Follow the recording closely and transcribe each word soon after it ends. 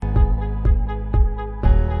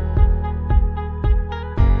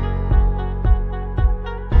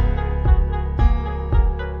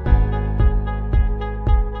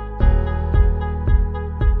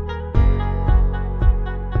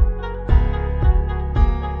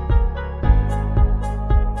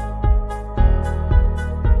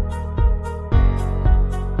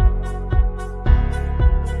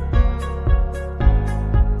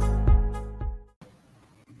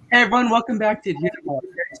everyone, welcome back to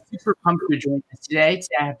super pumped to join us today.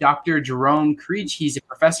 I have Dr. Jerome Creech. He's a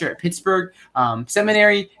professor at Pittsburgh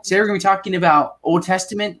Seminary. Today we're going to be talking about Old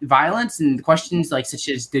Testament violence and questions such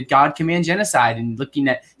as did God command genocide, and looking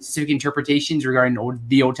at specific interpretations regarding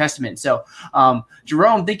the Old Testament. So,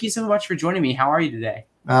 Jerome, thank you so much for joining me. How are you today?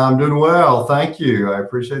 I'm doing well. Thank you. I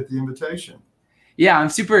appreciate the invitation. Yeah, I'm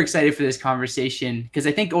super excited for this conversation because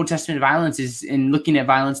I think Old Testament violence looking at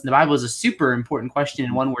violence in the Bible is a super important question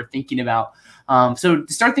and one we're thinking about. So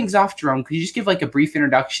to start things off, Jerome, could you just give a brief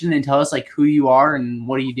introduction and tell us who you are and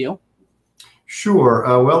what do you do? Sure.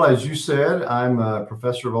 Well, as you said, I'm a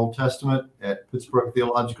professor of Old Testament at Pittsburgh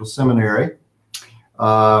Theological Seminary.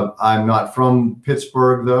 I'm not from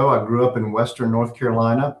Pittsburgh, though. I grew up in Western North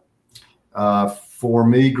Carolina. For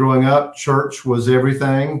me, growing up, church was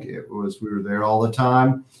everything. We were there all the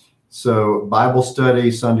time. So Bible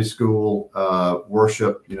study, Sunday school,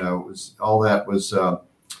 worship, all that was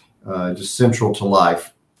just central to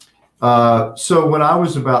life. So when I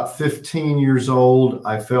was about 15 years old,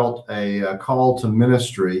 I felt a call to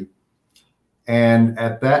ministry. And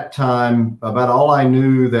at that time, about all I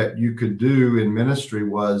knew that you could do in ministry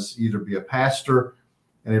was either be a pastor,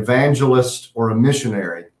 an evangelist, or a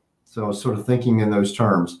missionary. So I was sort of thinking in those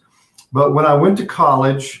terms. But when I went to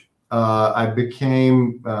college, I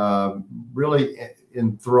became really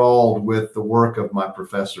enthralled with the work of my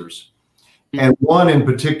professors. And one in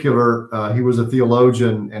particular, he was a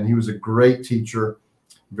theologian and he was a great teacher,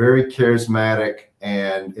 very charismatic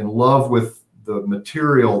and in love with the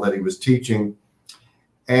material that he was teaching.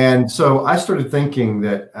 And so I started thinking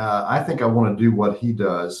that I think I want to do what he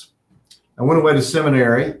does. I went away to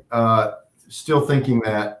seminary, still thinking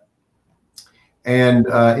that. And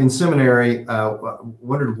in seminary,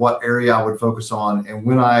 wondered what area I would focus on. And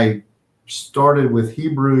when I started with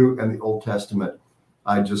Hebrew and the Old Testament,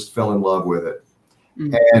 I just fell in love with it.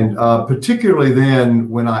 Mm-hmm. And particularly then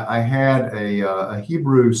when I had a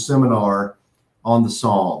Hebrew seminar on the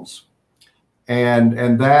Psalms.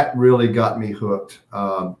 And that really got me hooked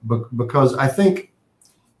because I think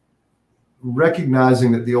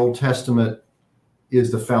recognizing that the Old Testament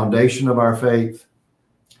is the foundation of our faith,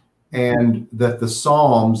 and that the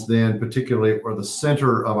Psalms then particularly are the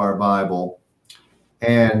center of our Bible,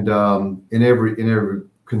 and in every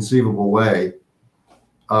conceivable way,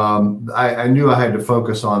 I knew I had to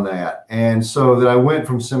focus on that. And so that I went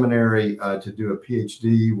from seminary to do a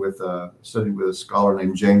PhD studied with a scholar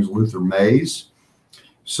named James Luther Mays.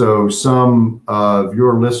 So some of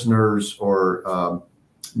your listeners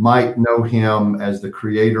might know him as the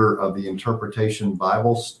creator of the Interpretation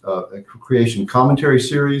Bibles, Creation Commentary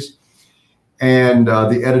series, and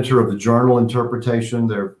the editor of the Journal Interpretation.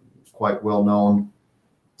 They're quite well known.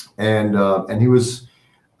 And he was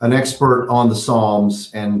an expert on the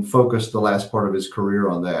Psalms and focused the last part of his career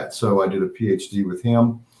on that. So I did a PhD with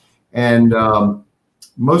him. And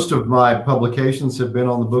most of my publications have been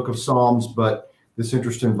on the book of Psalms, but this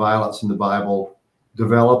interest in violence in the Bible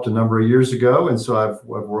developed a number of years ago. And so I've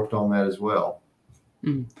worked on that as well.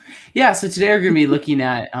 Yeah, so today we're going to be looking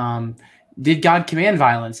at did God command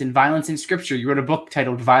violence and violence in Scripture? You wrote a book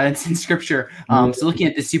titled Violence in Scripture. So looking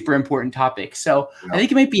at this super important topic. So I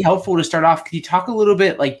think it might be helpful to start off. Could you talk a little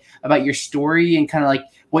bit about your story and kind of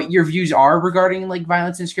what your views are regarding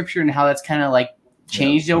violence in Scripture and how that's kind of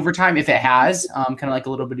changed over time, if it has, kind of a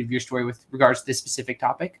little bit of your story with regards to this specific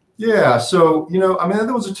topic? Yeah. So,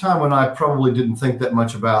 there was a time when I probably didn't think that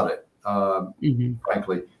much about it,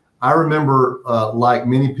 frankly. I remember, like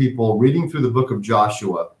many people, reading through the book of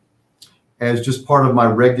Joshua as just part of my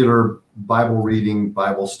regular Bible reading,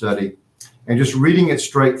 Bible study, and just reading it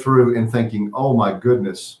straight through and thinking, oh my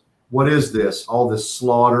goodness, what is this? All this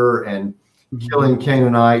slaughter and killing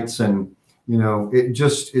Canaanites. And,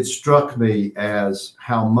 it struck me as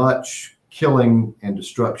how much killing and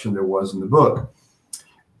destruction there was in the book.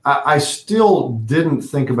 I still didn't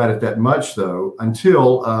think about it that much, though,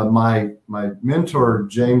 until my mentor,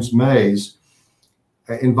 James Mays,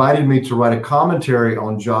 invited me to write a commentary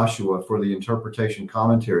on Joshua for the Interpretation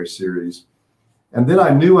Commentary series. And then I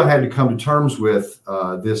knew I had to come to terms with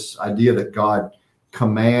this idea that God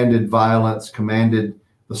commanded violence, commanded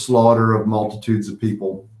the slaughter of multitudes of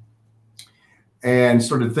people, and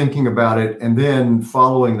started thinking about it. And then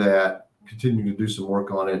following that, continuing to do some work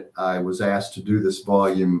on it, I was asked to do this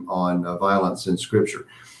volume on violence in Scripture.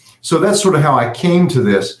 So that's sort of how I came to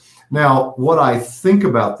this. Now, what I think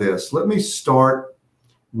about this, let me start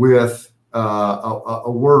with a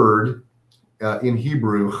word in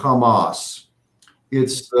Hebrew, Hamas.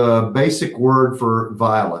 It's the basic word for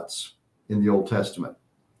violence in the Old Testament.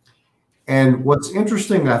 And what's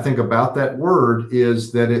interesting, I think, about that word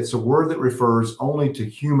is that it's a word that refers only to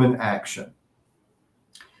human action,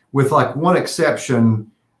 with like one exception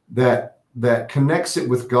that connects it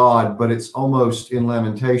with God, but it's almost in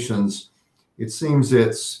Lamentations. It seems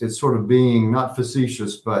it's sort of being not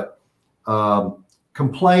facetious, but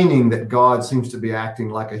complaining that God seems to be acting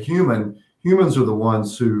like a human. Humans are the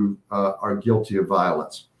ones who are guilty of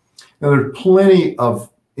violence. Now, there are plenty of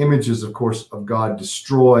images, of course, of God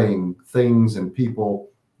destroying things and people,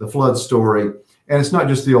 the flood story. And it's not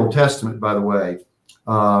just the Old Testament, by the way.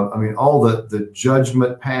 I mean, all the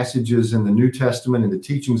judgment passages in the New Testament and the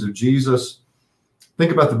teachings of Jesus.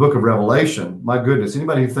 Think about the book of Revelation. My goodness,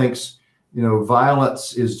 anybody who thinks,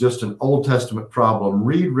 violence is just an Old Testament problem,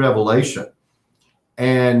 read Revelation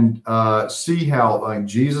and see how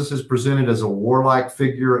Jesus is presented as a warlike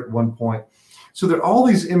figure at one point. So there are all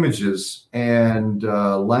these images and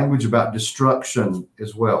language about destruction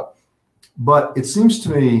as well. But it seems to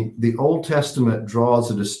me the Old Testament draws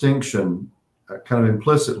a distinction kind of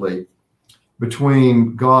implicitly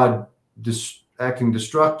between God acting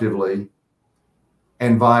destructively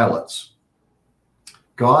and violence.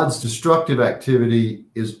 God's destructive activity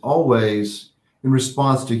is always in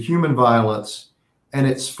response to human violence, and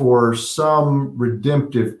it's for some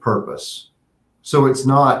redemptive purpose. So it's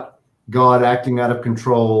not God acting out of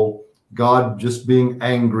control, God just being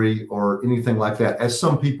angry or anything like that, as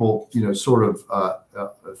some people, sort of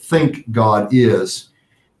think God is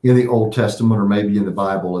in the Old Testament or maybe in the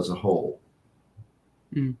Bible as a whole.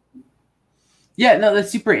 Mm. Yeah, no, that's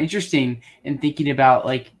super interesting in thinking about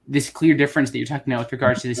like this clear difference that you're talking about with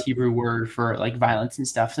regards to this Hebrew word for like violence and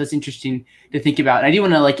stuff. So it's interesting to think about. And I do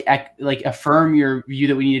want to like affirm your view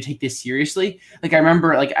that we need to take this seriously. Like I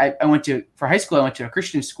remember like I went to, for high school, I went to a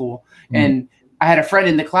Christian school, and I had a friend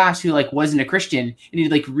in the class who like wasn't a Christian, and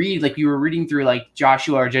he'd like read, like we were reading through like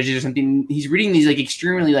Joshua or Judges or something. He's reading these like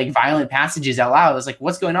extremely like violent passages out loud. I was like,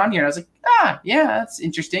 what's going on here? And I was like, yeah, that's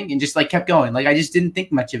interesting. And just like kept going. Like I just didn't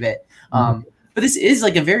think much of it. But this is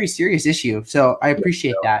like a very serious issue. So I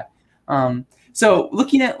appreciate that. So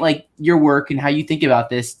looking at like your work and how you think about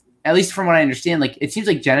this, at least from what I understand, like it seems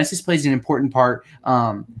like Genesis plays an important part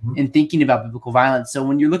in thinking about biblical violence. So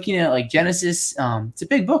when you're looking at like Genesis, it's a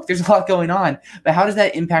big book. There's a lot going on. But how does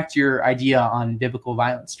that impact your idea on biblical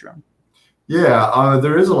violence, Jerome? Yeah,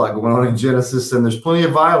 there is a lot going on in Genesis, and there's plenty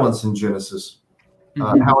of violence in Genesis.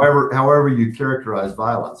 However you characterize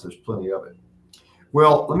violence, there's plenty of it.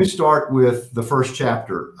 Well, let me start with the first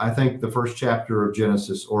chapter. I think the first chapter of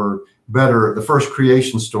Genesis, or better, the first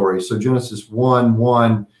creation story. So Genesis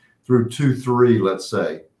 1:1 through 2:3, let's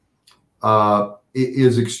say,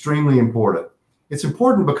 is extremely important. It's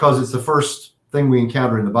important because it's the first thing we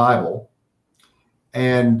encounter in the Bible.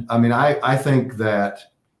 And I mean, I think that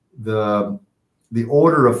the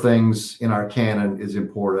order of things in our canon is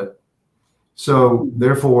important. So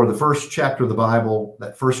therefore, the first chapter of the Bible,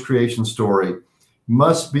 that first creation story,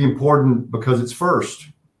 must be important because it's first.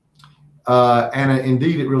 And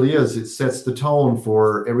indeed, it really is. It sets the tone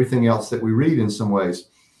for everything else that we read in some ways.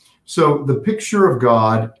 So the picture of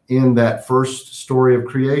God in that first story of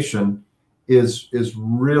creation is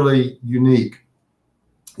really unique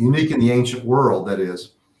in the ancient world, that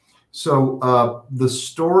is. So the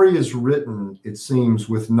story is written, it seems,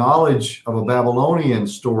 with knowledge of a Babylonian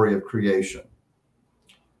story of creation.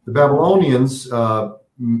 The Babylonians'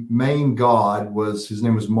 main god his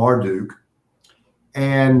name was Marduk,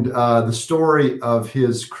 and the story of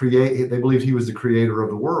his they believed he was the creator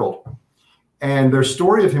of the world. And their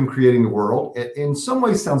story of him creating the world, in some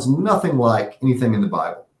ways, sounds nothing like anything in the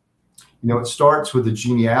Bible. It starts with the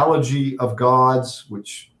genealogy of gods,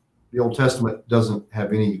 which the Old Testament doesn't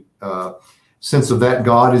have any sense of that.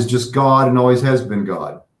 God is just God and always has been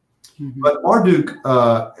God. But Marduk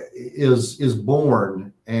is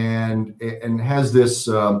born and has this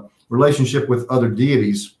relationship with other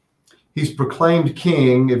deities. He's proclaimed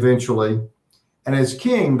king eventually. And as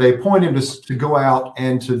king, they appoint him to go out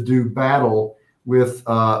and to do battle with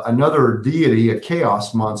another deity, a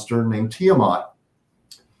chaos monster named Tiamat.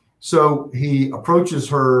 So he approaches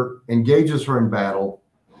her, engages her in battle,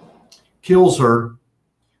 kills her,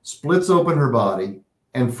 splits open her body,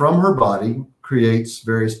 and from her body creates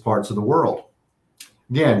various parts of the world.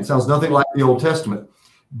 Again, it sounds nothing like the Old Testament,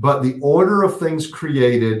 but the order of things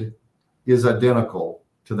created is identical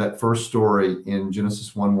to that first story in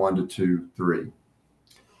Genesis 1:1 to 2:3.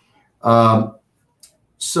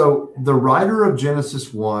 So the writer of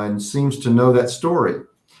Genesis 1 seems to know that story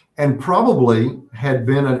and probably had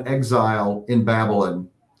been an exile in Babylon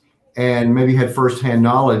and maybe had firsthand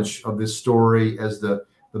knowledge of this story as the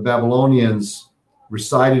Babylonians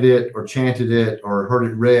recited it or chanted it or heard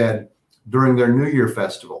it read during their New Year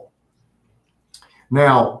festival.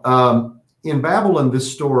 Now, in Babylon,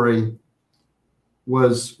 this story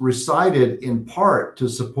was recited in part to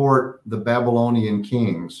support the Babylonian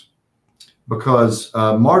kings, because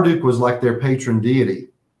Marduk was like their patron deity.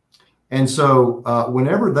 And so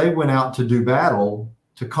whenever they went out to do battle,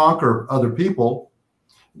 to conquer other people,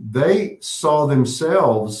 they saw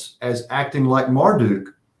themselves as acting like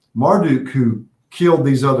Marduk. Marduk, who killed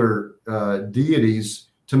these other deities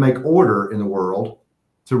to make order in the world,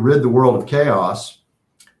 to rid the world of chaos.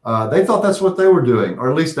 They thought that's what they were doing, or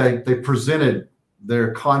at least they presented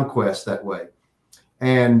their conquest that way.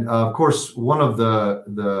 And of course, one of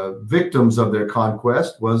the victims of their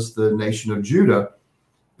conquest was the nation of Judah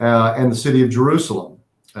and the city of Jerusalem.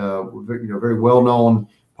 Very well-known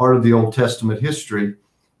part of the Old Testament history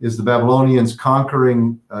is the Babylonians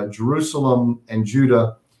conquering Jerusalem and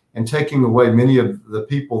Judah and taking away many of the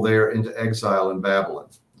people there into exile in Babylon,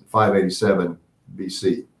 587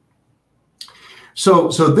 BC. So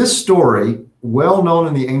this story, well known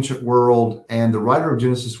in the ancient world, and the writer of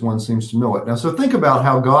Genesis 1 seems to know it. Now, so think about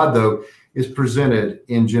how God, though, is presented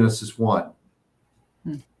in Genesis 1.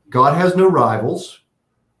 God has no rivals.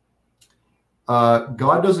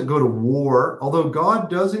 God doesn't go to war, although God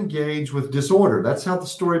does engage with disorder. That's how the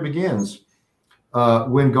story begins.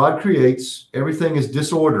 When God creates, everything is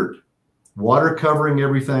disordered, water covering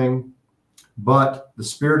everything, but the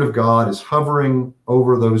Spirit of God is hovering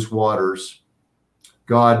over those waters.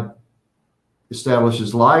 God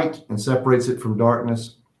establishes light and separates it from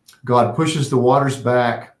darkness. God pushes the waters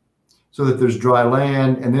back so that there's dry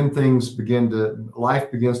land, and then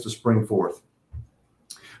life begins to spring forth.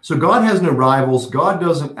 So God has no rivals. God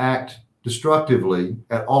doesn't act destructively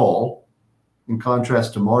at all, in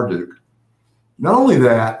contrast to Marduk. Not only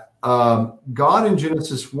that, God in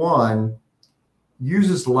Genesis 1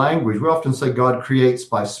 uses language. We often say God creates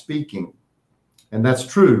by speaking, and that's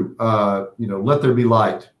true. Let there be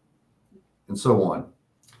light, and so on.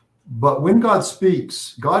 But when God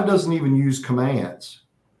speaks, God doesn't even use commands.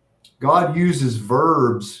 God uses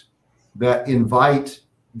verbs that invite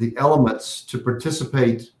the elements to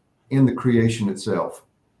participate in the creation itself.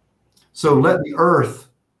 So let the earth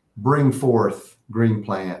bring forth green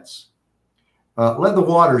plants. Let the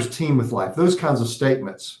waters teem with life. Those kinds of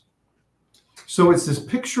statements. So it's this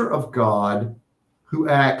picture of God who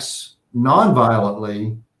acts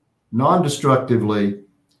non-violently, non-destructively,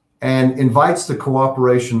 and invites the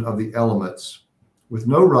cooperation of the elements with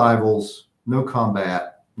no rivals, no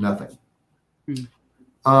combat, nothing.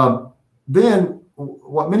 Then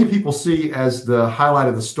what many people see as the highlight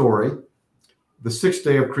of the story, the sixth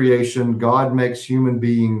day of creation, God makes human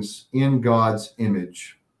beings in God's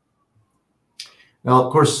image. Now,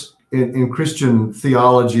 of course, in Christian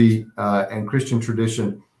theology and Christian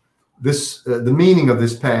tradition, the meaning of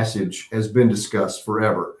this passage has been discussed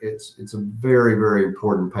forever. It's a very, very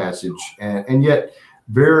important passage, and yet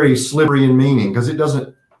very slippery in meaning, because it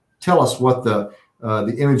doesn't tell us what the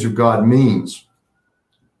image of God means.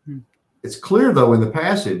 It's clear, though, in the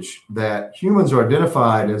passage that humans are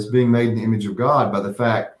identified as being made in the image of God by the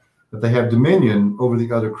fact that they have dominion over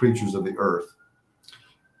the other creatures of the earth.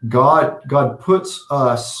 God puts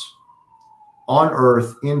us on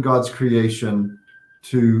earth in God's creation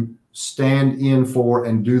to stand in for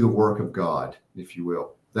and do the work of God, if you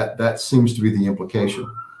will. That seems to be the implication.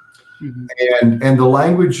 Mm-hmm. And the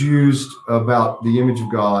language used about the image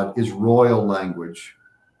of God is royal language.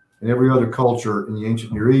 In every other culture in the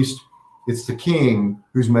ancient Near East, it's the king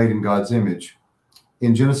who's made in God's image.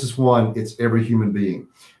 In Genesis 1, it's every human being.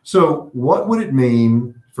 So what would it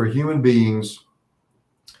mean for human beings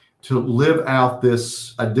to live out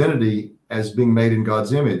this identity as being made in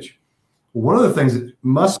God's image? One of the things it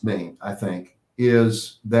must mean, I think,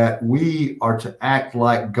 is that we are to act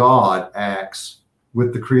like God acts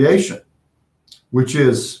with the creation, which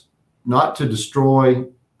is not to destroy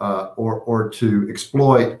or to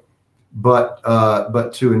exploit, but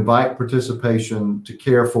to invite participation, to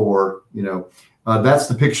care for. That's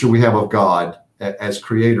the picture we have of God as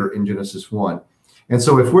creator in Genesis 1. And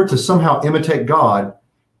so if we're to somehow imitate God,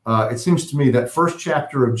 it seems to me that first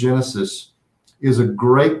chapter of Genesis is a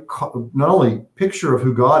great, not only picture of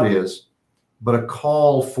who God is, but a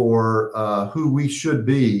call for who we should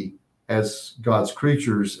be as God's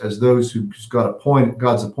creatures, as those who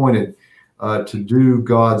God's appointed to do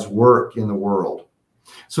God's work in the world.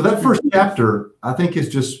 So that first chapter, I think, is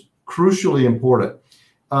just crucially important.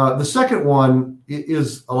 The second one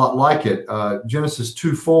is a lot like it. Genesis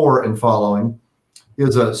 2:4 and following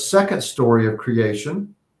is a second story of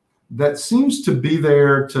creation that seems to be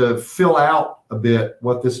there to fill out a bit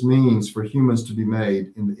what this means for humans to be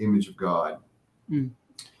made in the image of God.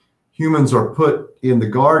 humans are put in the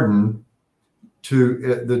garden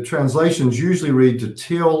to, the translations usually read to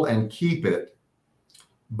till and keep it,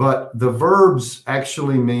 but the verbs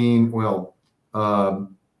actually mean, well,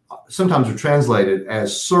 sometimes are translated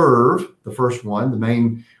as serve, the first one, the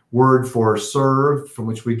main word for serve, from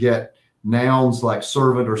which we get nouns like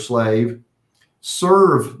servant or slave.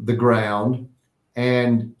 Serve the ground,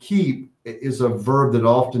 and keep is a verb that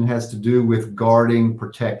often has to do with guarding,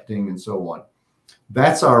 protecting, and so on.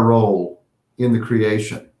 That's our role in the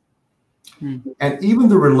creation. And even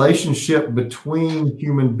the relationship between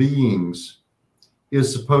human beings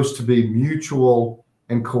is supposed to be mutual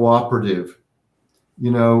and cooperative.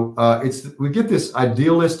 You know, we get this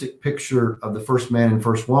idealistic picture of the first man and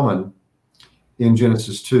first woman in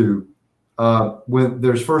Genesis 2. When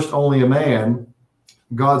there's first only a man,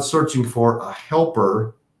 God's searching for a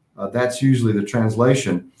helper. That's usually the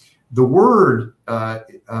translation. The word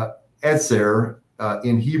etzer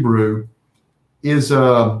in Hebrew is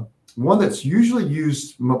one that's usually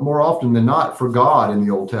used more often than not for God in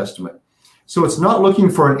the Old Testament. So it's not looking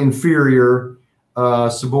for an inferior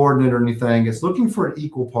subordinate or anything. It's looking for an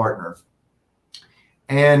equal partner.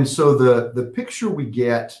 And so the picture we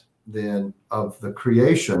get then of the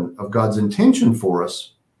creation, of God's intention for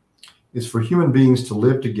us, is for human beings to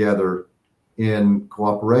live together in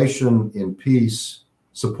cooperation, in peace,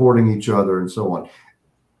 supporting each other, and so on.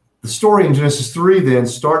 The story in Genesis 3 then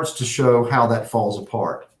starts to show how that falls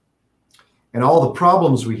apart. And all the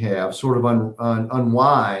problems we have sort of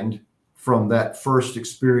unwind from that first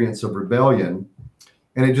experience of rebellion.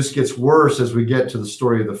 And it just gets worse as we get to the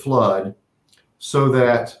story of the flood, so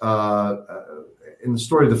that in the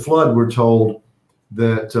story of the flood, we're told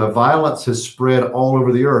that violence has spread all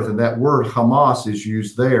over the earth. And that word Hamas is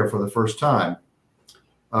used there for the first time.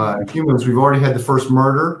 Humans, we've already had the first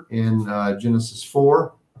murder in Genesis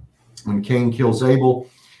 4 when Cain kills Abel.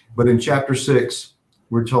 But in chapter 6,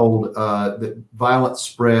 we're told that violence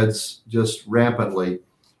spreads just rampantly.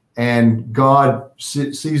 And God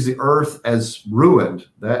sees the earth as ruined.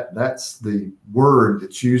 That's the word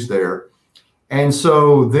that's used there. And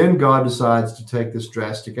so then God decides to take this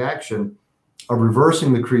drastic action of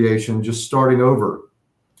reversing the creation, just starting over.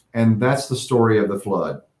 And that's the story of the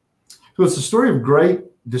flood. So it's a story of great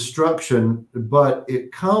destruction, but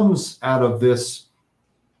it comes out of this,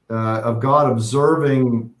 of God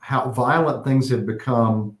observing how violent things have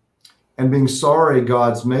become and being sorry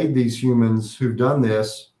God's made these humans who've done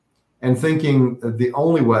this, and thinking the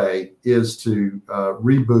only way is to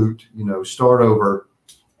reboot, start over.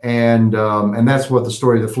 And that's what the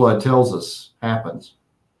story of the flood tells us happens.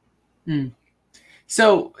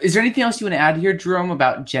 So is there anything else you want to add here, Jerome,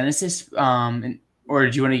 about Genesis? Or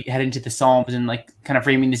do you want to head into the Psalms and kind of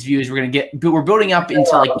framing this view as we're building up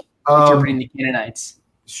into interpreting the Canaanites?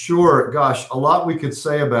 Sure. Gosh, a lot we could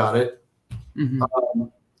say about it.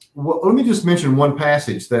 Well, let me just mention one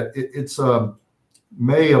passage that it's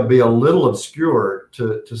may be a little obscure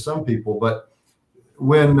to some people, but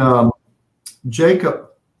when Jacob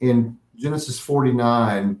in Genesis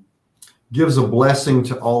 49 gives a blessing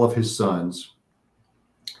to all of his sons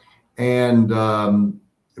and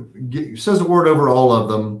says a word over all of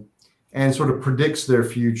them and sort of predicts their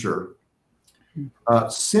future.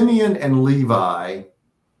 Simeon and Levi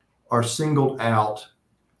are singled out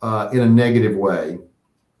in a negative way.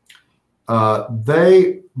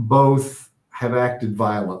 They both have acted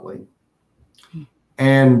violently.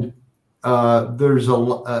 And there's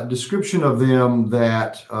a description of them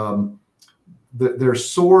that their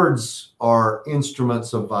swords are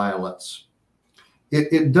instruments of violence.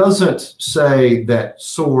 It doesn't say that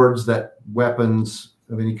swords, that weapons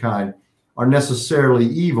of any kind, are necessarily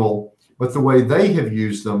evil, but the way they have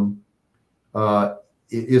used them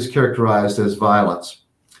is characterized as violence.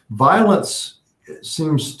 Violence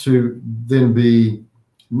seems to then be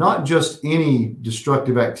not just any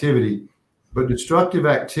destructive activity, but destructive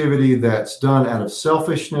activity that's done out of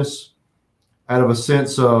selfishness, out of a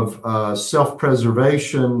sense of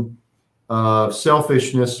self-preservation,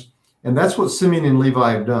 selfishness. And that's what Simeon and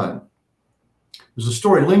Levi have done. There's a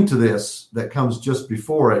story linked to this that comes just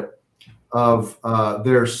before it of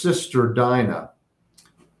their sister Dinah,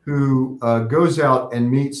 who goes out and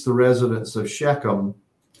meets the residents of Shechem,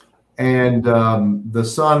 and the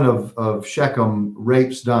son of Shechem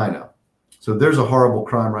rapes Dinah. So there's a horrible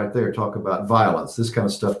crime right there. Talk about violence. This kind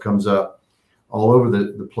of stuff comes up all over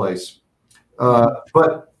the place.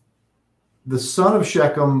 But the son of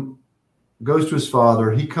Shechem goes to his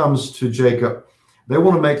father. He comes to Jacob. They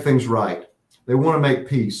want to make things right. They want to make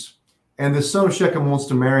peace. And the son of Shechem wants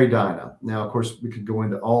to marry Dinah. Now, of course, we could go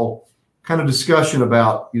into all kind of discussion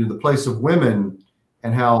about the place of women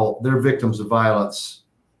and how they're victims of violence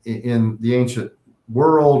in the ancient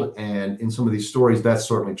world and in some of these stories, that's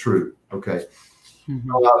certainly true. Okay.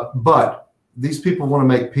 But these people want to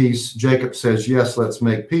make peace. Jacob says, yes, let's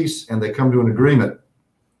make peace. And they come to an agreement.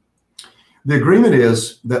 The agreement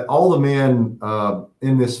is that all the men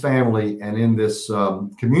in this family and in this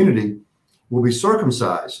community will be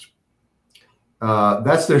circumcised.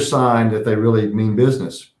 That's their sign that they really mean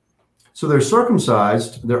business. So they're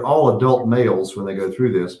circumcised. They're all adult males when they go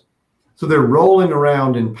through this. So they're rolling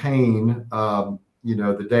around in pain,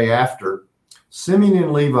 the day after. Simeon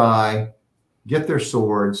and Levi get their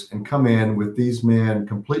swords and come in with these men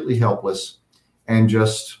completely helpless and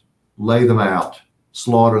just lay them out,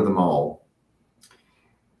 slaughter them all.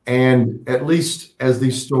 And at least as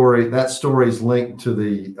that story is linked to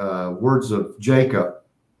the words of Jacob,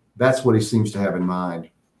 that's what he seems to have in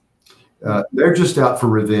mind. They're just out for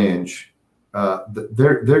revenge.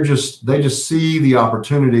 They just see the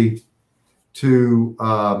opportunity to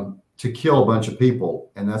kill a bunch of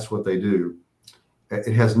people, and that's what they do.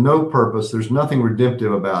 It has no purpose. There's nothing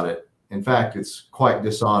redemptive about it. In fact, it's quite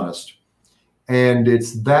dishonest. And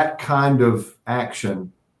it's that kind of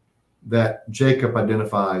action that Jacob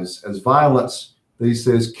identifies as violence that he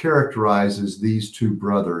says characterizes these two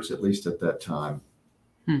brothers, at least at that time.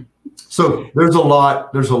 So there's a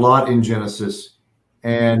lot in Genesis,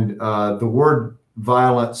 and the word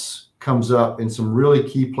violence comes up in some really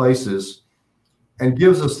key places and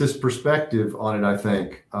gives us this perspective on it, I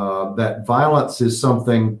think, that violence is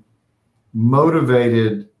something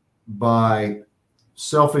motivated by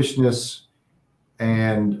selfishness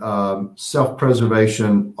and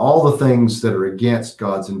self-preservation, all the things that are against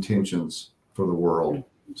God's intentions for the world.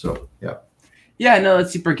 So, yeah. Yeah, no,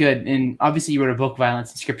 that's super good. And obviously you wrote a book,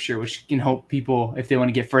 Violence in Scripture, which can help people if they want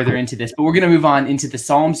to get further into this. But we're going to move on into the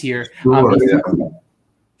Psalms here. Sure,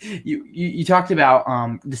 You talked about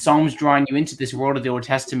the Psalms drawing you into this world of the Old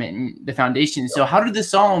Testament and the foundation. So how did the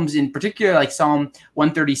Psalms, in particular, like Psalm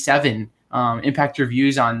 137, impact your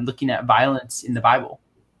views on looking at violence in the Bible?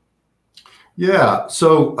 Yeah,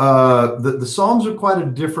 so the Psalms are quite a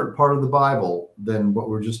different part of the Bible than what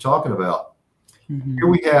we're just talking about. Here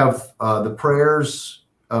we have the prayers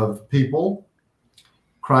of people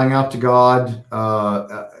crying out to God,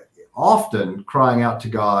 often crying out to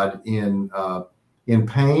God in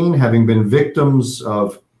pain, having been victims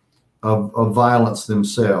of violence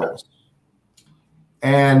themselves.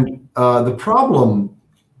 And the problem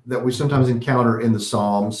that we sometimes encounter in the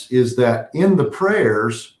Psalms is that in the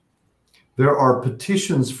prayers, there are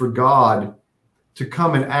petitions for God to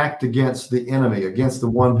come and act against the enemy, against the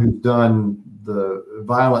one who's done the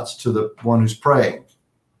violence to the one who's praying.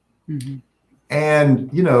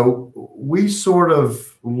 And, we sort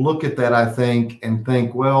of look at that, I think, and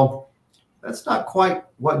think, well, that's not quite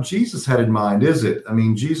what Jesus had in mind, is it? I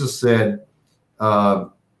mean, Jesus said,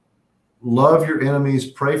 love your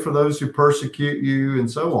enemies, pray for those who persecute you, and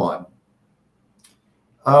so on.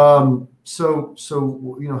 So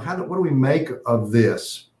what do we make of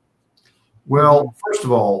this? Well, first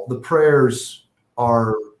of all, the prayers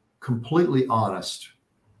are completely honest.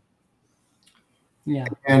 Yeah.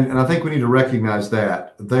 And I think we need to recognize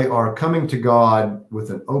that. They are coming to God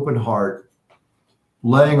with an open heart,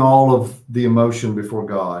 laying all of the emotion before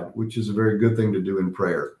God, which is a very good thing to do in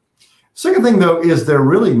prayer. Second thing, though, is they're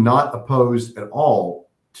really not opposed at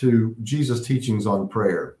all to Jesus' teachings on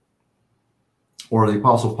prayer or the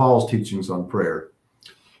Apostle Paul's teachings on prayer.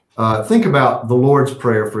 Think about the Lord's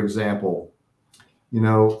Prayer, for example.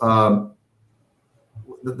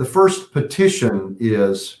 The first petition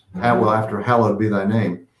is, after hallowed be thy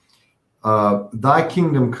name, thy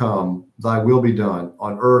kingdom come, thy will be done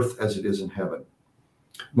on earth as it is in heaven.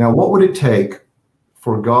 Now, what would it take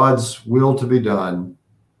for God's will to be done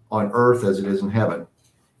on earth as it is in heaven?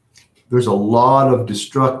 There's a lot of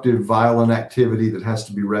destructive, violent activity that has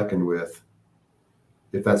to be reckoned with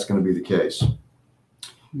if that's going to be the case.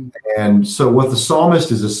 And so what the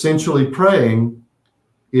psalmist is essentially praying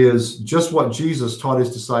is just what Jesus taught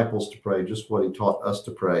his disciples to pray, just what he taught us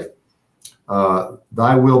to pray.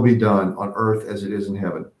 Thy will be done on earth as it is in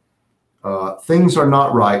heaven. Things are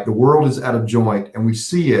not right. The world is out of joint, and we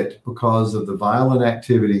see it because of the violent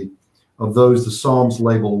activity of those the Psalms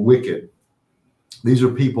label wicked. These are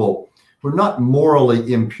people who are not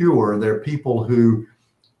morally impure. They're people who,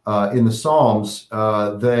 in the Psalms,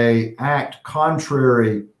 they act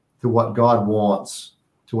contrary to what God wants,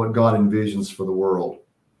 to what God envisions for the world.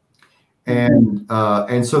 And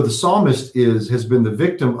so the psalmist has been the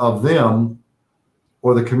victim of them,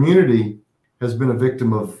 or the community has been a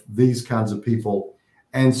victim of these kinds of people,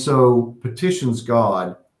 and so petitions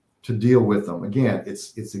God to deal with them. Again,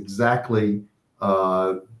 it's exactly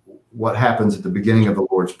what happens at the beginning of the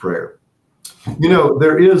Lord's Prayer. You know,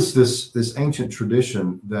 there is this ancient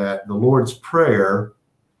tradition that the Lord's Prayer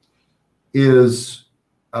is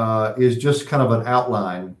just kind of an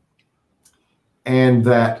outline, and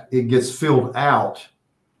that it gets filled out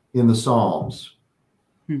in the Psalms.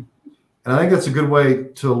 And I think that's a good way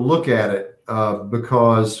to look at it,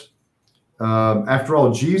 because after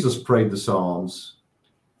all, Jesus prayed the Psalms.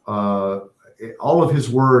 All of his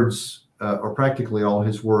words, or practically all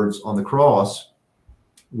his words on the cross,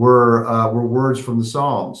 were words from the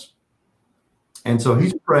Psalms. And so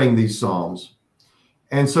he's praying these Psalms.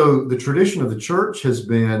 And so the tradition of the church has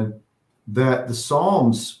been that the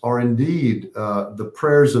Psalms are indeed the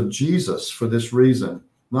prayers of Jesus for this reason.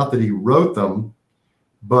 Not that he wrote them,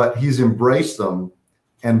 but he's embraced them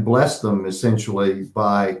and blessed them essentially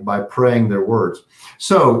by praying their words.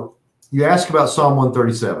 So you ask about Psalm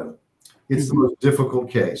 137. It's the most difficult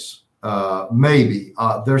case. Maybe.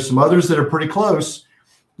 There's some others that are pretty close.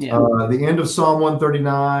 Yeah. The end of Psalm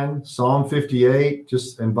 139, Psalm 58,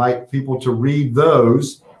 just invite people to read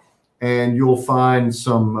those, and you'll find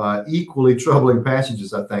some equally troubling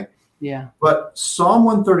passages, I think. Yeah. But Psalm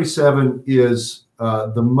 137 is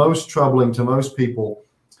the most troubling to most people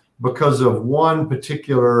because of one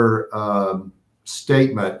particular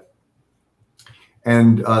statement.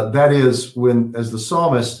 And that is when, as the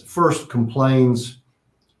psalmist first complains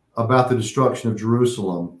about the destruction of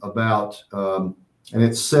Jerusalem, and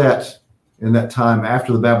it's set in that time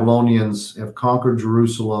after the Babylonians have conquered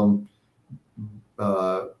Jerusalem,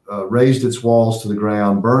 razed its walls to the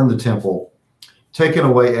ground, burned the temple, taken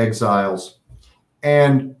away exiles.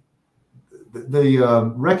 And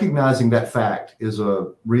the recognizing that fact is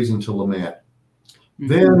a reason to lament. Mm-hmm.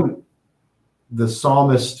 Then the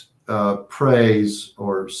psalmist prays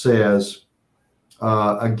or says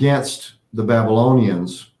against the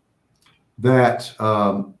Babylonians that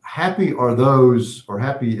happy are those, or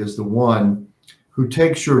happy is the one who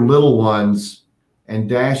takes your little ones and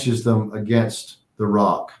dashes them against the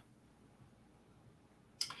rock.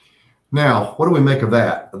 Now, what do we make of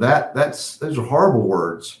that? Those are horrible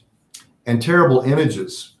words and terrible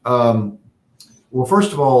images. Well,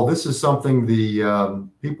 first of all, this is something the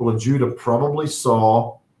people of Judah probably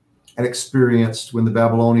saw and experienced when the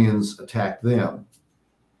Babylonians attacked them.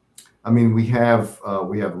 I mean, we have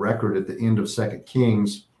record at the end of 2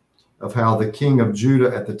 Kings of how the king of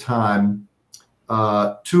Judah at the time,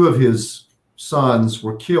 two of his sons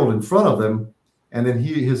were killed in front of them, and then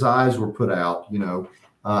his eyes were put out,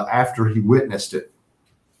 after he witnessed it.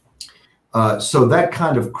 So that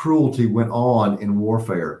kind of cruelty went on in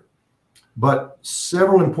warfare. But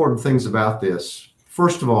several important things about this.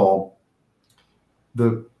 First of all,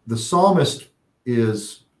 the psalmist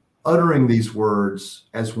is uttering these words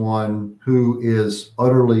as one who is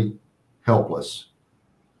utterly helpless.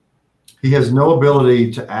 He has no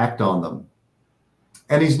ability to act on them.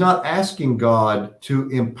 And he's not asking God to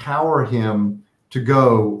empower him to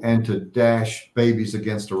go and to dash babies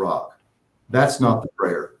against a rock. That's not the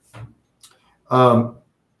prayer.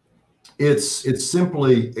 It's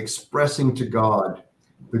simply expressing to God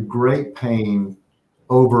the great pain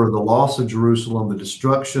over the loss of Jerusalem, the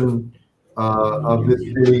destruction of this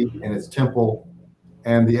city and its temple,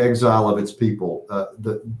 and the exile of its people,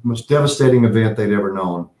 the most devastating event they'd ever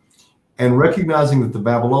known. And recognizing that the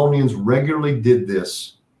Babylonians regularly did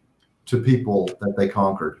this to people that they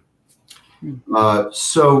conquered.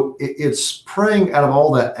 So it's praying out of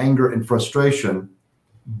all that anger and frustration,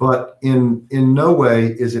 but in no way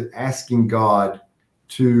is it asking God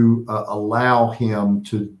to allow him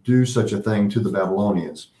to do such a thing to the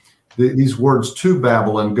Babylonians. These words to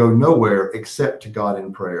Babylon go nowhere except to God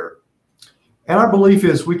in prayer. And our belief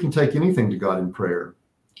is we can take anything to God in prayer,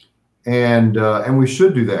 and we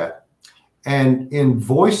should do that. And in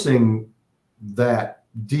voicing that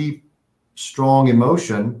deep, strong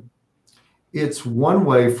emotion, it's one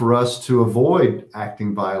way for us to avoid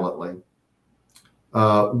acting violently.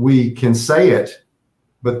 We can say it,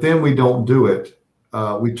 but then we don't do it.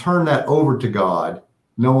 We turn that over to God,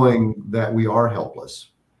 knowing that we are helpless.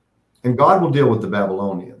 And God will deal with the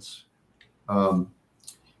Babylonians. Anyway,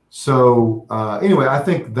 I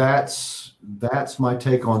think that's my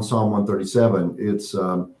take on Psalm 137.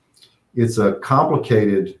 It's a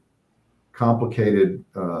complicated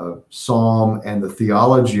psalm, and the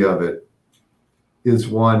theology of it is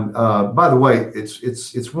one. By the way,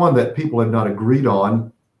 it's one that people have not agreed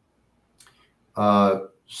on.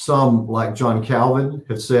 Some, like John Calvin,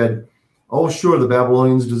 have said, "Oh, sure, the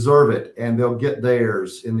Babylonians deserve it, and they'll get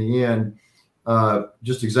theirs in the end,"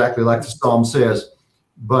 just exactly like the psalm says.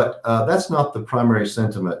 But that's not the primary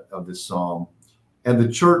sentiment of this psalm. and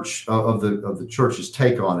the church of the church's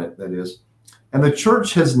take on it, that is. And the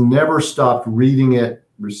church has never stopped reading it,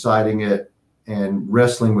 reciting it, and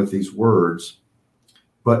wrestling with these words,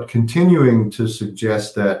 but continuing to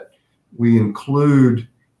suggest that we include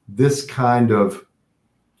this kind of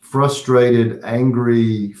frustrated,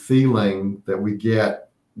 angry feeling that we get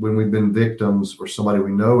when we've been victims or somebody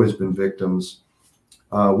we know has been victims.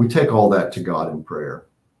 We take all that to God in prayer.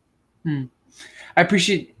 I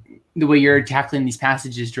appreciate the way you're tackling these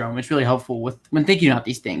passages, Jerome. It's really helpful when thinking about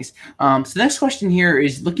these things. So the next question here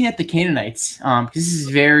is looking at the Canaanites, because this is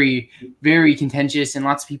very, very contentious, and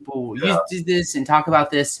lots of people use this and talk about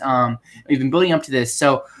this. We've been building up to this.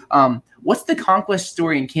 So what's the conquest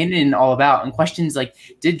story in Canaan all about? And questions like,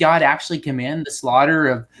 did God actually command the slaughter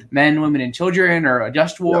of men, women, and children, or a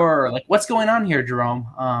just war? Or like, what's going on here, Jerome?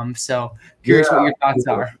 So curious what your thoughts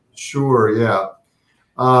are. Sure, yeah.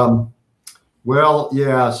 Well,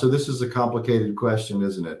 yeah, so this is a complicated question,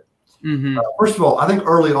 isn't it? Mm-hmm. First of all, I think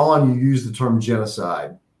early on you used the term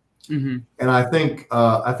genocide. Mm-hmm. And I think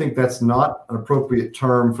that's not an appropriate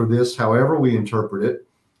term for this, however we interpret it.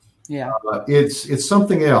 Yeah, it's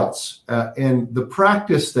something else. And the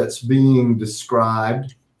practice that's being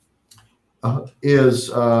described is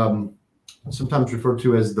sometimes referred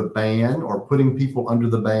to as the ban, or putting people under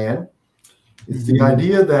the ban. It's the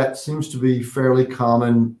idea that seems to be fairly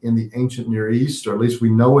common in the ancient Near East, or at least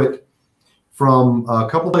we know it from a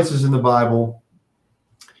couple places in the Bible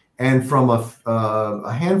and from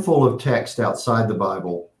a handful of texts outside the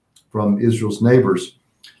Bible from Israel's neighbors.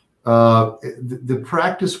 The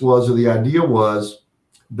practice was, or the idea was,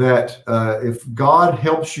 that if God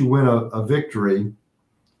helps you win a victory,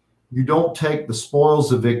 you don't take the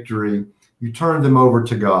spoils of victory, you turn them over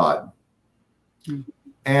to God.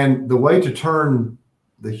 And the way to turn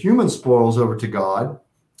the human spoils over to God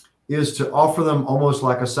is to offer them almost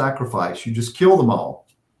like a sacrifice. You just kill them all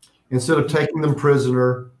instead of taking them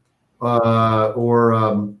prisoner,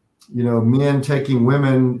 or men taking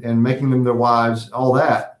women and making them their wives, all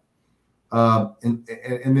that,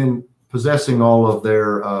 and then possessing all of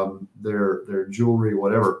their jewelry,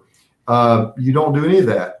 whatever. You don't do any of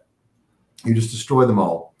that. You just destroy them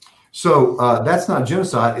all. So that's not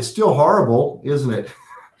genocide. It's still horrible, isn't it?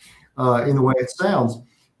 In the way it sounds,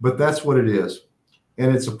 but that's what it is.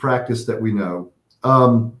 And it's a practice that we know.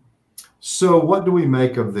 So what do we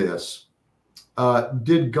make of this?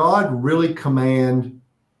 Did God really command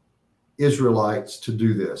Israelites to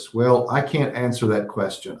do this? Well, I can't answer that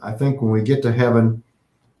question. I think when we get to heaven,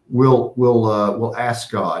 we'll ask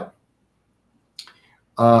God.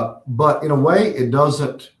 But in a way, it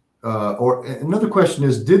doesn't. Or another question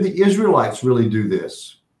is, did the Israelites really do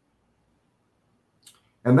this?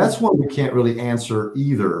 And that's one we can't really answer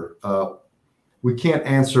either. We can't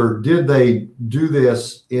answer, did they do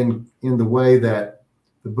this in the way that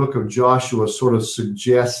the book of Joshua sort of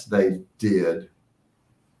suggests they did?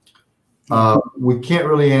 We can't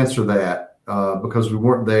really answer that because we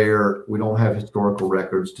weren't there. We don't have historical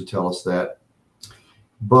records to tell us that.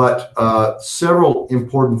 But several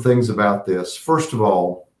important things about this. First of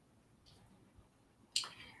all,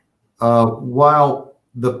 while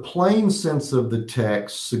the plain sense of the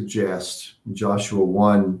text suggests, Joshua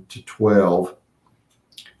 1-12,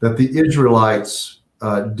 that the Israelites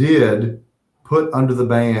did put under the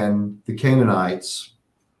ban the Canaanites.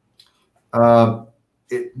 There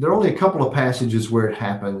are only a couple of passages where it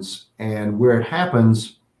happens, and where it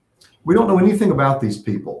happens, we don't know anything about these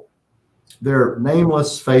people. They're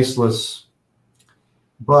nameless, faceless,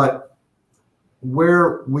 but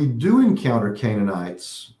where we do encounter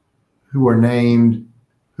Canaanites who are named,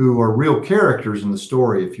 who are real characters in the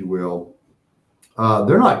story, if you will,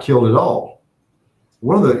 they're not killed at all.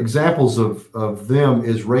 One of the examples of them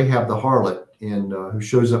is Rahab the harlot, who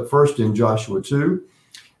shows up first in Joshua 2,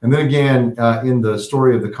 and then again in the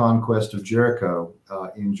story of the conquest of Jericho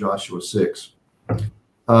in Joshua 6.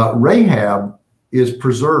 Rahab is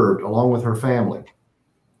preserved along with her family.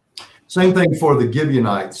 Same thing for the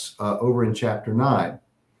Gibeonites over in chapter 9.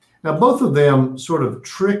 Now, both of them sort of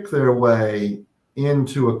trick their way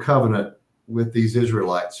into a covenant with these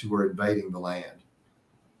Israelites who were invading the land.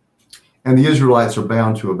 And the Israelites are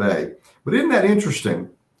bound to obey. But isn't that interesting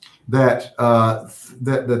that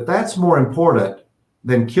that's more important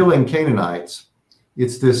than killing Canaanites?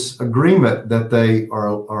 It's this agreement that they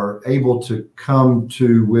are able to come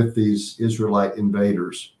to with these Israelite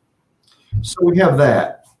invaders. So we have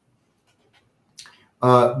that.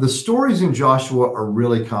 The stories in Joshua are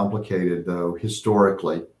really complicated, though,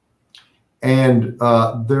 historically. And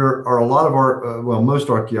there are a lot of most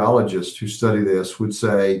archaeologists who study this would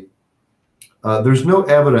say there's no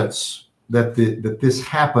evidence that this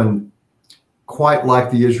happened quite like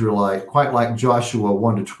the Israelite, quite like Joshua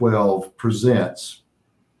 1-12 presents.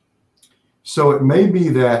 So it may be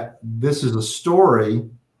that this is a story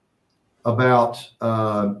about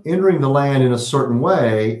entering the land in a certain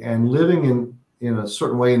way and living in a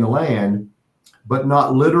certain way in the land, but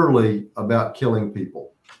not literally about killing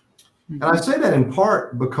people. And I say that in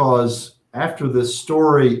part because after this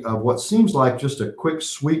story of what seems like just a quick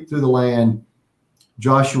sweep through the land,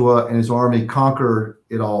 Joshua and his army conquered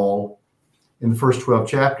it all in the first 12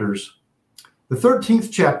 chapters. The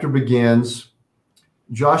 13th chapter begins,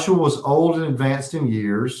 Joshua was old and advanced in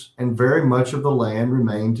years, and very much of the land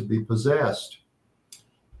remained to be possessed.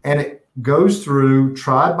 And it goes through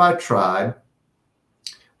tribe by tribe,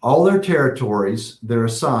 all their territories, they're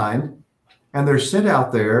assigned, and they're sent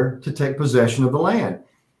out there to take possession of the land.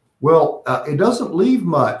 Well, it doesn't leave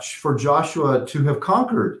much for Joshua to have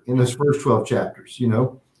conquered in those first 12 chapters,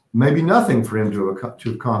 maybe nothing for him to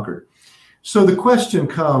have conquered. So the question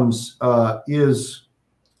comes, is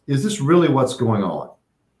this really what's going on?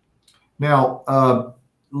 Now,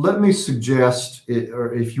 let me suggest,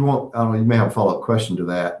 or if you want, I don't know, you may have a follow-up question to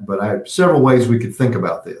that, but I have several ways we could think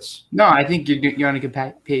about this. No, I think you're on a good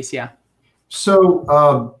pace, yeah.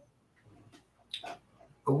 So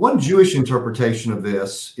one Jewish interpretation of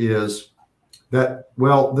this is that,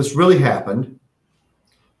 well, this really happened.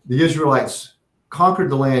 The Israelites conquered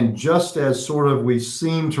the land just as sort of we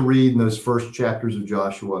seem to read in those first chapters of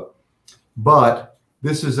Joshua, but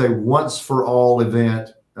this is a once-for-all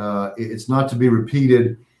event. It's not to be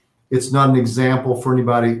repeated. It's not an example for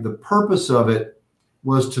anybody. The purpose of it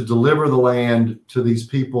was to deliver the land to these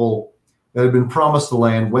people that had been promised the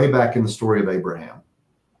land way back in the story of Abraham.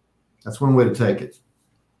 That's one way to take it.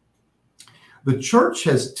 The church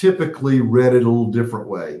has typically read it a little different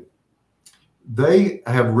way. They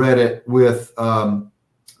have read it with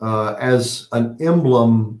as an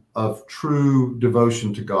emblem of true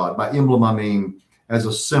devotion to God. By emblem, I mean as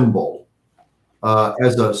a symbol,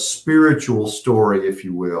 as a spiritual story, if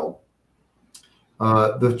you will.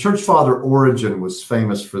 The church father Origen was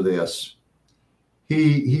famous for this.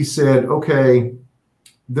 He said, okay,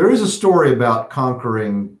 there is a story about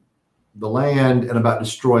conquering the land and about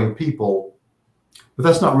destroying people, but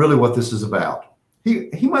that's not really what this is about.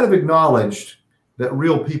 He might have acknowledged that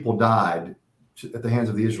real people died at the hands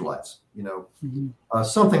of the Israelites.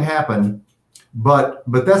 Something happened, but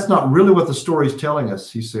that's not really what the story is telling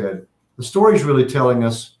us, he said. The story is really telling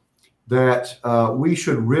us that we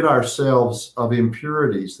should rid ourselves of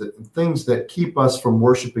impurities, things that keep us from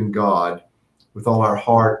worshiping God with all our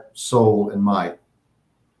heart, soul, and might.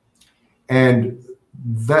 And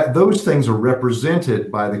that those things are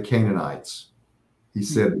represented by the Canaanites. He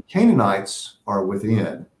said the Canaanites are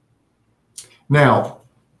within. Now,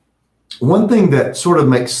 one thing that sort of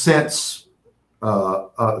makes sense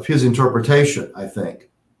of his interpretation, I think,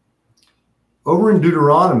 over in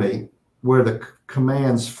Deuteronomy, where the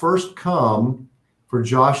commands first come for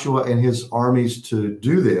Joshua and his armies to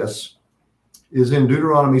do this, is in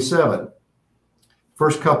Deuteronomy 7.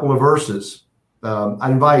 First couple of verses. I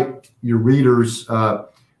invite your readers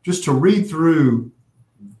just to read through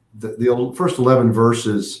the first 11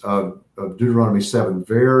 verses of Deuteronomy 7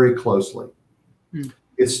 very closely.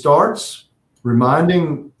 It starts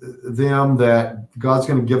reminding them that God's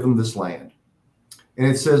going to give them this land. And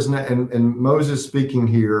it says, and Moses speaking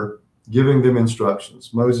here, giving them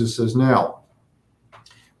instructions. Moses says, now,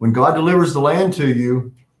 when God delivers the land to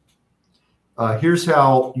you, here's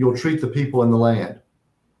how you'll treat the people in the land.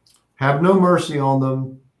 Have no mercy on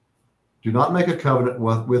them. Do not make a covenant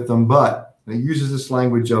with them, but, and it uses this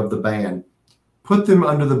language of the ban, put them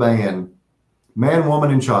under the ban, man,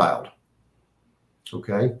 woman, and child.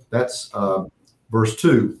 Okay, that's verse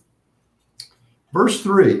 2. Verse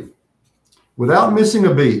 3, without missing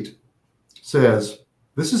a beat, says,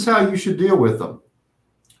 this is how you should deal with them.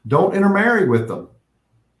 Don't intermarry with them.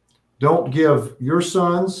 Don't give your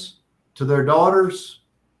sons to their daughters.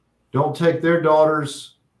 Don't take their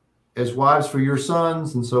daughters as wives for your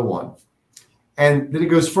sons, and so on. And then it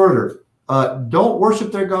goes further. Don't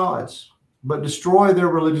worship their gods, but destroy their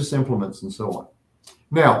religious implements, and so on.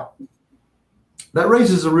 Now, that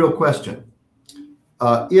raises a real question.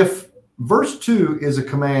 If verse 2 is a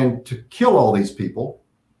command to kill all these people,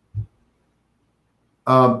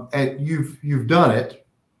 and you've done it,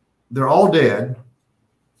 they're all dead,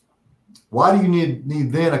 why do you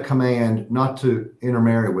need then a command not to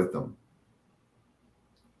intermarry with them?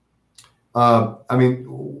 I mean,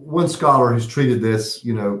 one scholar who's treated this,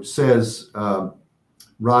 says,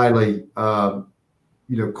 Riley,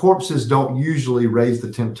 corpses don't usually raise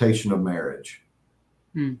the temptation of marriage.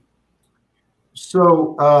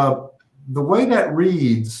 So the way that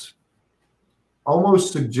reads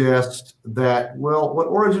almost suggest that, well, what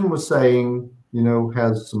Origen was saying,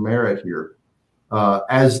 has some merit here,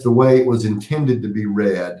 as the way it was intended to be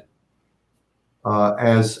read,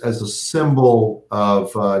 as a symbol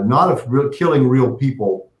of not of killing real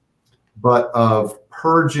people, but of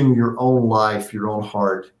purging your own life, your own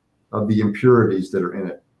heart of the impurities that are in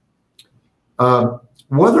it.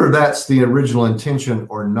 Whether that's the original intention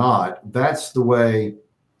or not, that's the way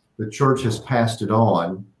the church has passed it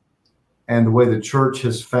on, and the way the church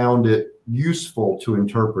has found it useful to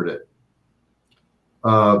interpret it.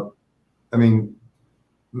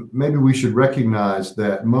 Maybe we should recognize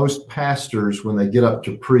that most pastors, when they get up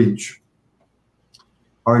to preach,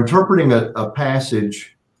 are interpreting a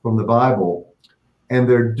passage from the Bible, and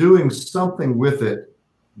they're doing something with it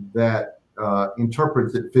that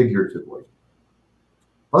interprets it figuratively.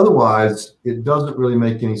 Otherwise, it doesn't really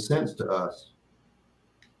make any sense to us.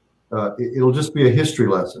 It'll just be a history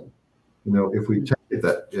lesson. If we take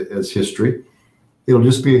that as history, it'll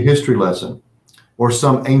just be a history lesson or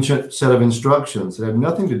some ancient set of instructions that have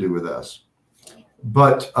nothing to do with us.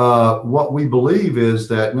 But what we believe is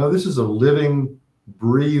that, no, this is a living,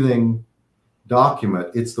 breathing document.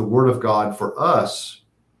 It's the Word of God for us.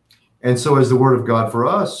 And so as the Word of God for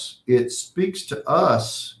us, it speaks to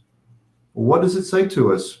us. What does it say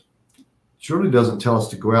to us? Surely doesn't tell us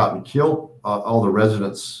to go out and kill all the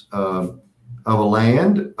residents of a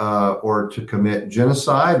land or to commit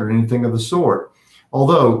genocide or anything of the sort.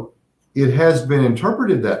 Although it has been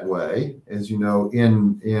interpreted that way, as you know,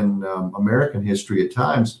 in American history at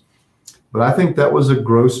times. But I think that was a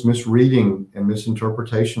gross misreading and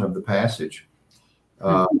misinterpretation of the passage.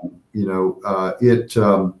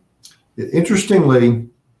 Interestingly,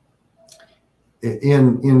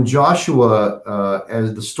 in Joshua,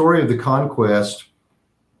 as the story of the conquest,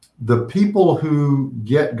 the people who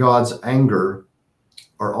get God's anger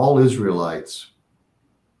are all Israelites.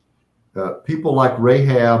 People like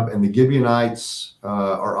Rahab and the Gibeonites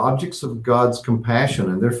are objects of God's compassion,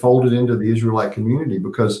 and they're folded into the Israelite community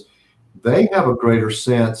because they have a greater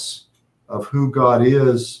sense of who God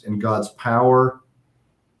is and God's power,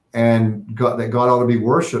 and that God ought to be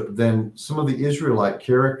worshipped than some of the Israelite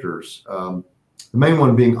characters. The main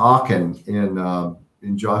one being Achan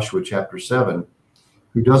in Joshua chapter 7,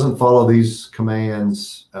 who doesn't follow these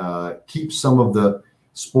commands, keeps some of the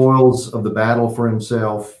spoils of the battle for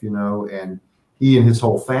himself, and he and his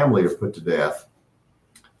whole family are put to death.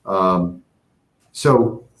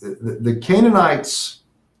 So the Canaanites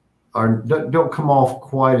don't come off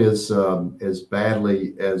quite as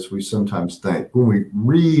badly as we sometimes think when we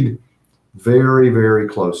read very, very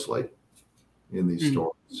closely in these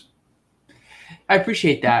stories. I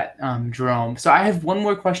appreciate that, Jerome. So I have one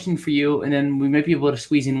more question for you, and then we might be able to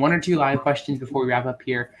squeeze in one or two live questions before we wrap up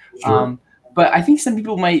here. Sure. But I think some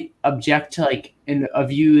people might object to in a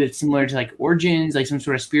view that's similar to Origen's, some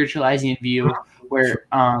sort of spiritualizing view where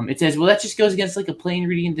it says, well, that just goes against a plain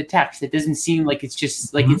reading of the text. It doesn't seem like it's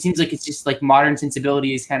just it seems like it's just modern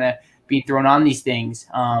sensibilities kind of being thrown on these things.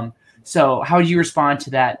 So how would you respond to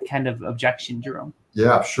that kind of objection, Jerome?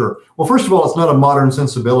 Yeah, sure. Well, first of all, it's not a modern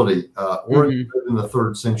sensibility. Origen lived in the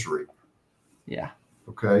 3rd century. Yeah.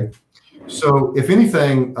 Okay. So if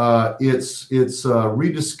anything, it's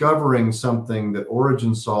rediscovering something that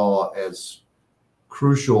Origen saw as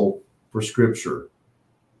crucial for Scripture.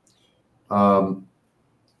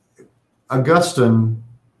 Augustine,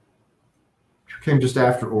 who came just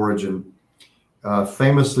after Origen,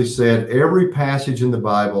 famously said, every passage in the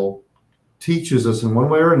Bible teaches us in one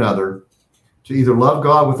way or another to either love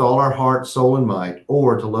God with all our heart, soul, and might,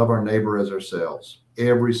 or to love our neighbor as ourselves.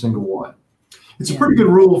 Every single one. It's a pretty good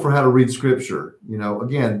rule for how to read Scripture.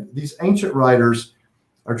 Again, these ancient writers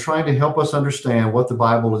are trying to help us understand what the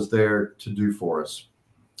Bible is there to do for us.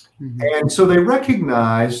 And so they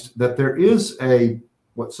recognized that there is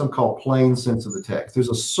what some call plain sense of the text. There's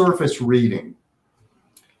a surface reading.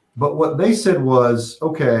 But what they said was,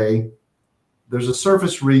 okay, there's a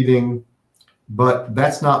surface reading, but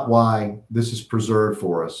that's not why this is preserved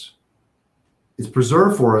for us. It's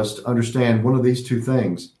preserved for us to understand one of these two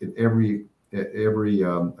things at every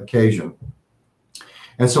occasion.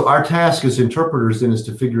 And so our task as interpreters then is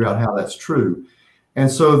to figure out how that's true. And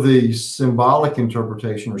so the symbolic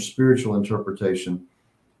interpretation or spiritual interpretation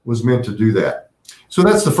was meant to do that. So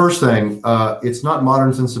that's the first thing. It's not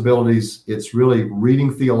modern sensibilities. It's really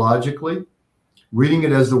reading theologically, reading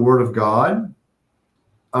it as the Word of God.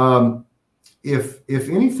 If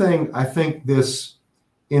anything, I think this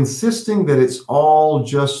insisting that it's all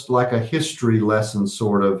just like a history lesson,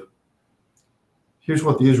 sort of, here's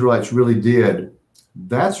what the Israelites really did,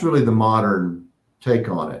 that's really the modern take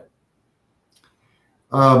on it.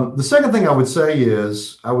 The second thing I would say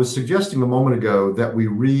is I was suggesting a moment ago that we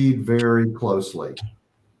read very closely.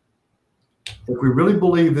 If we really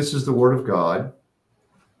believe this is the Word of God,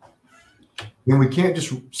 then we can't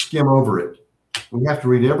just skim over it. We have to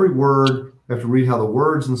read every word. We have to read how the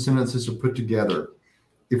words and sentences are put together.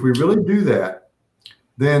 If we really do that,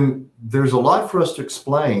 then there's a lot for us to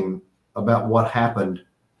explain about what happened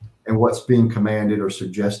and what's being commanded or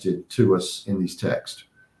suggested to us in these texts.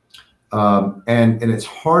 And it's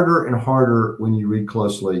harder and harder when you read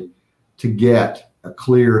closely to get a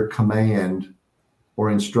clear command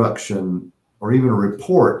or instruction or even a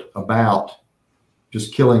report about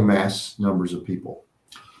just killing mass numbers of people.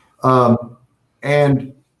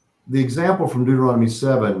 And the example from Deuteronomy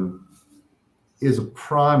 7 is a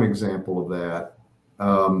prime example of that.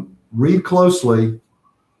 Read closely,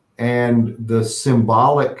 and the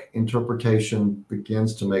symbolic interpretation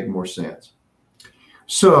begins to make more sense.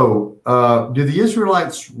 So, did the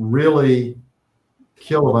Israelites really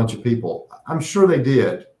kill a bunch of people? I'm sure they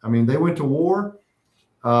did. I mean, they went to war.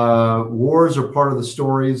 Wars are part of the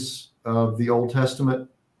stories of the Old Testament.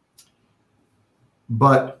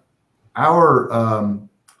 But our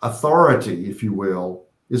authority, if you will,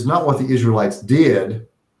 is not what the Israelites did.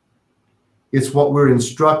 It's what we're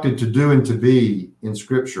instructed to do and to be in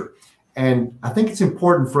Scripture. And I think it's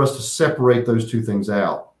important for us to separate those two things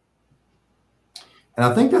out. And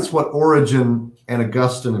I think that's what Origen and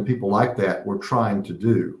Augustine and people like that were trying to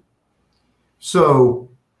do. So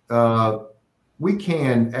we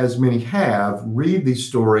can, as many have, read these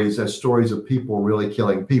stories as stories of people really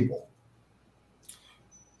killing people.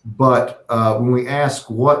 But when we ask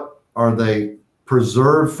what are they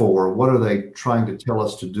preserved for, what are they trying to tell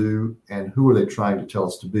us to do, and who are they trying to tell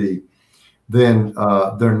us to be, then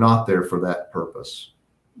they're not there for that purpose.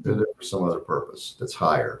 They're there for some other purpose that's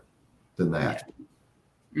higher than that.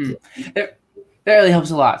 Yeah. That really helps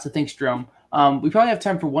a lot. So thanks, Jerome. We probably have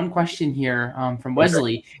time for one question here from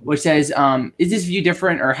Wesley, which says, is this view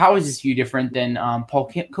different, or how is this view different than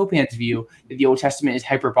Paul Copan's view that the Old Testament is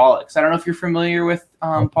hyperbolic? So I don't know if you're familiar with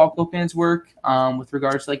Paul Copan's work with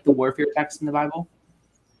regards to like the warfare text in the Bible.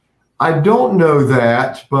 I don't know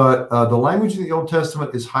that, but the language in the Old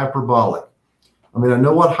Testament is hyperbolic. I mean, I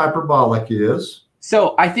know what hyperbolic is.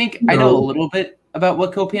 So I think I know a little bit about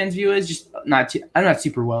what Copan's view is, just I'm not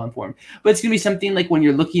super well informed, but it's gonna be something like when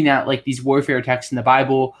you're looking at like these warfare texts in the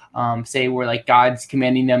Bible, say where like God's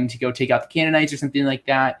commanding them to go take out the Canaanites or something like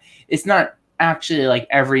that. It's not actually like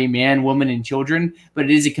every man, woman, and children, but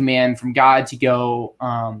it is a command from God to go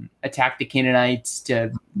attack the Canaanites,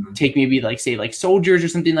 to take maybe like say like soldiers or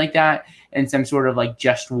something like that, and some sort of like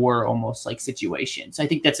just war almost like situation. So I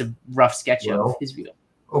think that's a rough sketch of his view.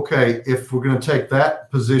 Okay, if we're going to take that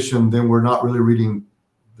position, then we're not really reading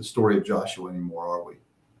the story of Joshua anymore, are we?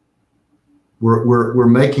 We're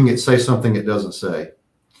making it say something it doesn't say.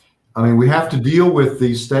 I mean, we have to deal with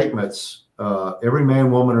these statements, every man,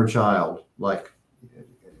 woman, or child, like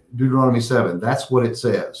Deuteronomy 7. That's what it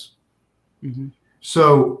says. Mm-hmm.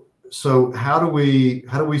 So how do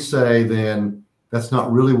we say then that's not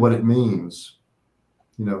really what it means?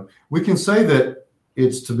 You know, we can say that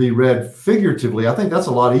it's to be read figuratively. I think that's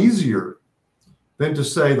a lot easier than to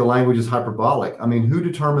say the language is hyperbolic. I mean, who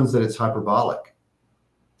determines that it's hyperbolic?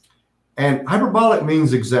 And hyperbolic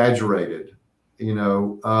means exaggerated,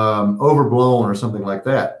 overblown or something like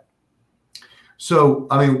that. So,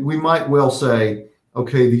 I mean, we might well say,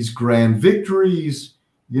 okay, these grand victories,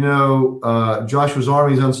 Joshua's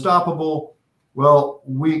army is unstoppable. Well,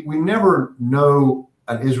 we never know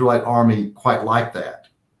an Israelite army quite like that,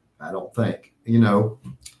 I don't think.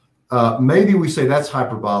 Maybe we say that's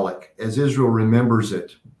hyperbolic as Israel remembers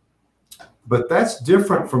it, but that's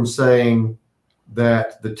different from saying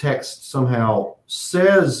that the text somehow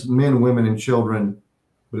says men, women, and children,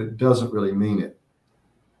 but it doesn't really mean it.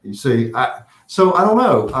 You see, so I don't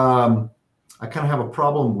know. I kind of have a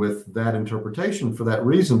problem with that interpretation for that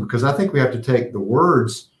reason, because I think we have to take the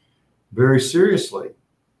words very seriously.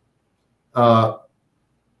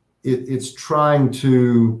 It's trying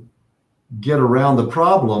to get around the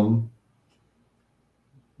problem,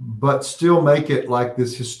 but still make it like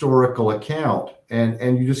this historical account,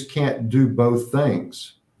 and you just can't do both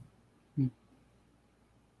things.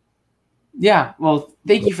 Yeah, well,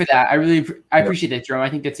 thank you for that. I appreciate that, Jerome. I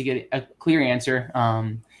think that's a clear answer.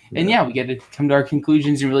 And yeah, we get to come to our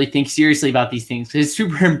conclusions and really think seriously about these things, because it's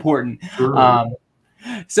super important. Sure.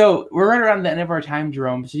 So we're right around the end of our time,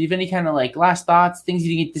 Jerome. So do you have any kind of like last thoughts, things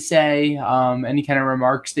you didn't get to say, any kind of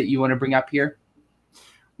remarks that you want to bring up here?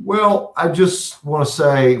 Well, I just want to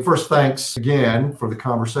say first, thanks again for the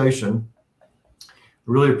conversation. I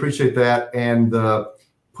really appreciate that. And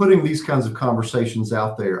putting these kinds of conversations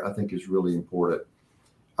out there, I think, is really important.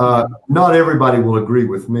 Not everybody will agree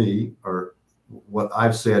with me or what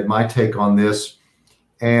I've said, my take on this,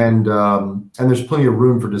 and there's plenty of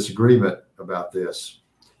room for disagreement about this.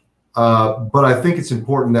 But I think it's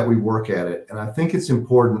important that we work at it, and I think it's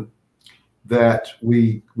important that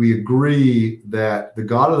we agree that the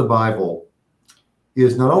God of the Bible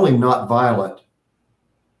is not only not violent,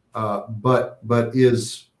 but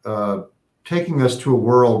is taking us to a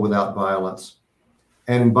world without violence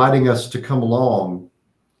and inviting us to come along.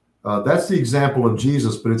 That's the example of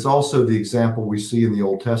Jesus, but it's also the example we see in the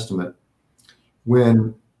Old Testament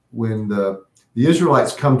when the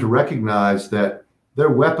Israelites come to recognize that their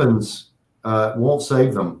weapons won't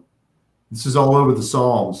save them. This is all over the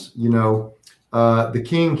Psalms. The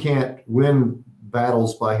king can't win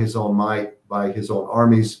battles by his own might, by his own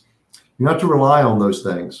armies. You have to rely on those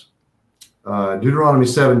things. Deuteronomy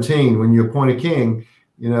 17, when you appoint a king,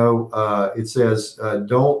 it says,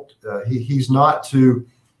 he's not to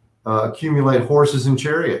accumulate horses and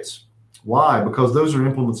chariots. Why? Because those are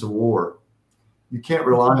implements of war. You can't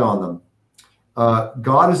rely on them.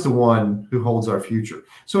 God is the one who holds our future.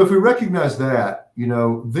 So if we recognize that,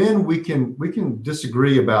 then we can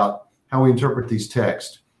disagree about how we interpret these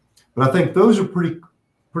texts. But I think those are pretty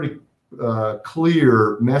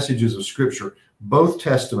clear messages of Scripture. Both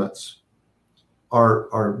testaments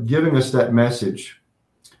are giving us that message,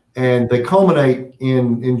 and they culminate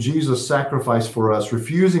in Jesus' sacrifice for us,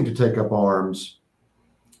 refusing to take up arms.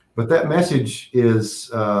 But that message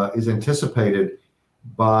is anticipated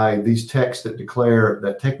by these texts that declare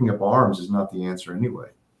that taking up arms is not the answer anyway,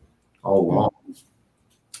 all along.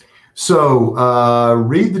 So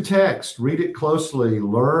read the text, read it closely,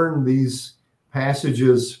 learn these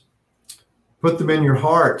passages, put them in your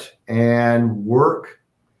heart, and work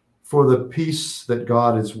for the peace that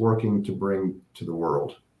God is working to bring to the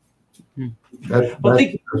world. That's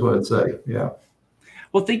what I'd say. Yeah.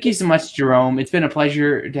 Well, thank you so much, Jerome. It's been a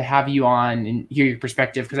pleasure to have you on and hear your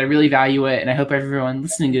perspective, because I really value it, and I hope everyone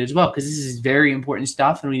listening to it as well, because this is very important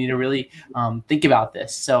stuff, and we need to really think about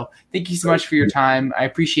this. So thank you so much for your time. I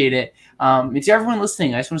appreciate it. And to everyone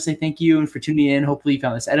listening, I just want to say thank you for tuning in. Hopefully you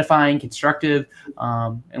found this edifying, constructive,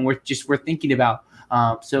 and worth thinking about.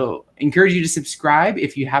 So encourage you to subscribe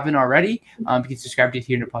if you haven't already. You can subscribe to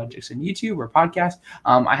Here Apologetics on YouTube or podcast.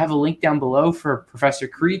 I have a link down below for Professor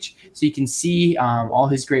Creech, so you can see all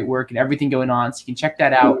his great work and everything going on. So you can check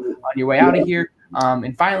that out on your way out of here.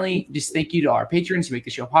 And finally, just thank you to our patrons who make the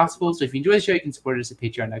show possible. So if you enjoy the show, you can support us at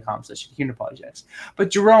patreon.com/HereApologetics. But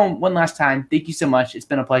Jerome, one last time, thank you so much. It's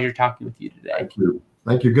been a pleasure talking with you today. Thank you.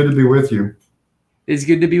 Thank you. Good to be with you. It's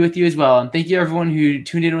good to be with you as well. And thank you everyone who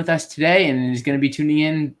tuned in with us today and is going to be tuning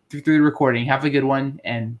in through the recording. Have a good one,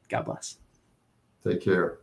 and God bless. Take care.